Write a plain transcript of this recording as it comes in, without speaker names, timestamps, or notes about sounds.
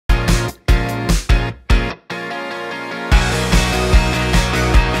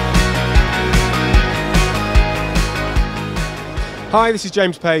Hi, this is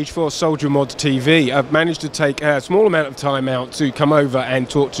James Page for SoldierMod TV. I've managed to take a small amount of time out to come over and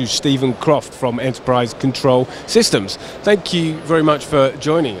talk to Stephen Croft from Enterprise Control Systems. Thank you very much for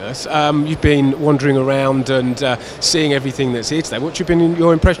joining us. You've been wandering around and seeing everything that's here today. What's been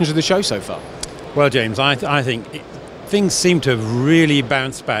your impressions of the show so far? Well, James, I think things seem to have really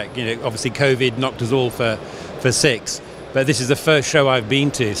bounced back. You know, obviously COVID knocked us all for six, but this is the first show I've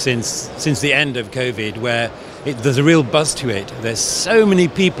been to since the end of COVID where there's a real buzz to it. There's so many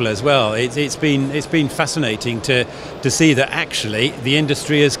people as well. It's been fascinating to see that actually the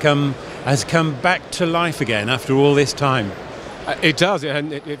industry has come back to life again after all this time. It does,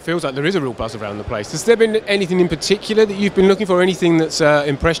 and it feels like there is a real buzz around the place. Has there been anything in particular that you've been looking for, anything that's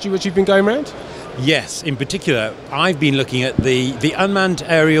impressed you as you've been going around? Yes, in particular, I've been looking at the unmanned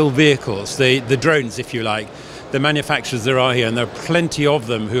aerial vehicles, the drones, if you like. The manufacturers there are here, and there are plenty of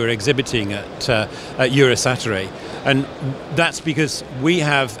them who are exhibiting at Eurosatory. And that's because we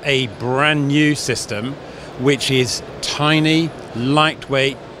have a brand new system which is tiny,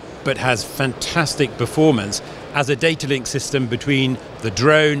 lightweight, but has fantastic performance as a data link system between the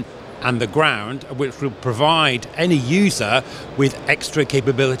drone and the ground, which will provide any user with extra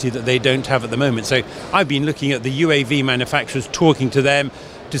capability that they don't have at the moment. So I've been looking at the UAV manufacturers, talking to them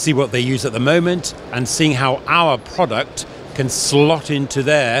to see what they use at the moment and seeing how our product can slot into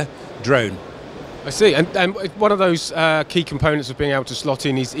their drone. I see, and one of those key components of being able to slot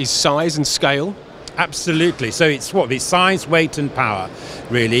in is size and scale. Absolutely. So it's size, weight and power,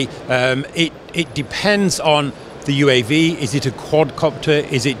 really. It depends on the UAV. Is it a quadcopter?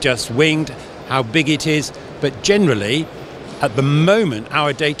 Is it just winged? How big it is? But generally, at the moment,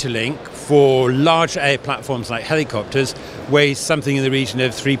 our data link for large air platforms like helicopters weighs something in the region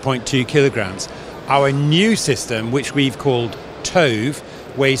of 3.2 kilograms. Our new system, which we've called TOVE,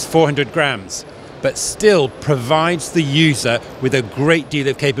 weighs 400 grams, but still provides the user with a great deal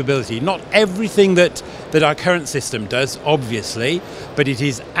of capability. Not everything that our current system does, obviously, but it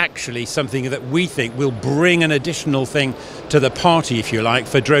is actually something that we think will bring an additional thing to the party, if you like,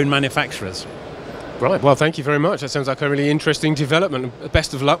 for drone manufacturers. Right, well, thank you very much. That sounds like a really interesting development.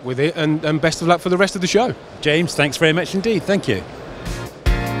 Best of luck with it, and best of luck for the rest of the show. James, thanks very much indeed. Thank you.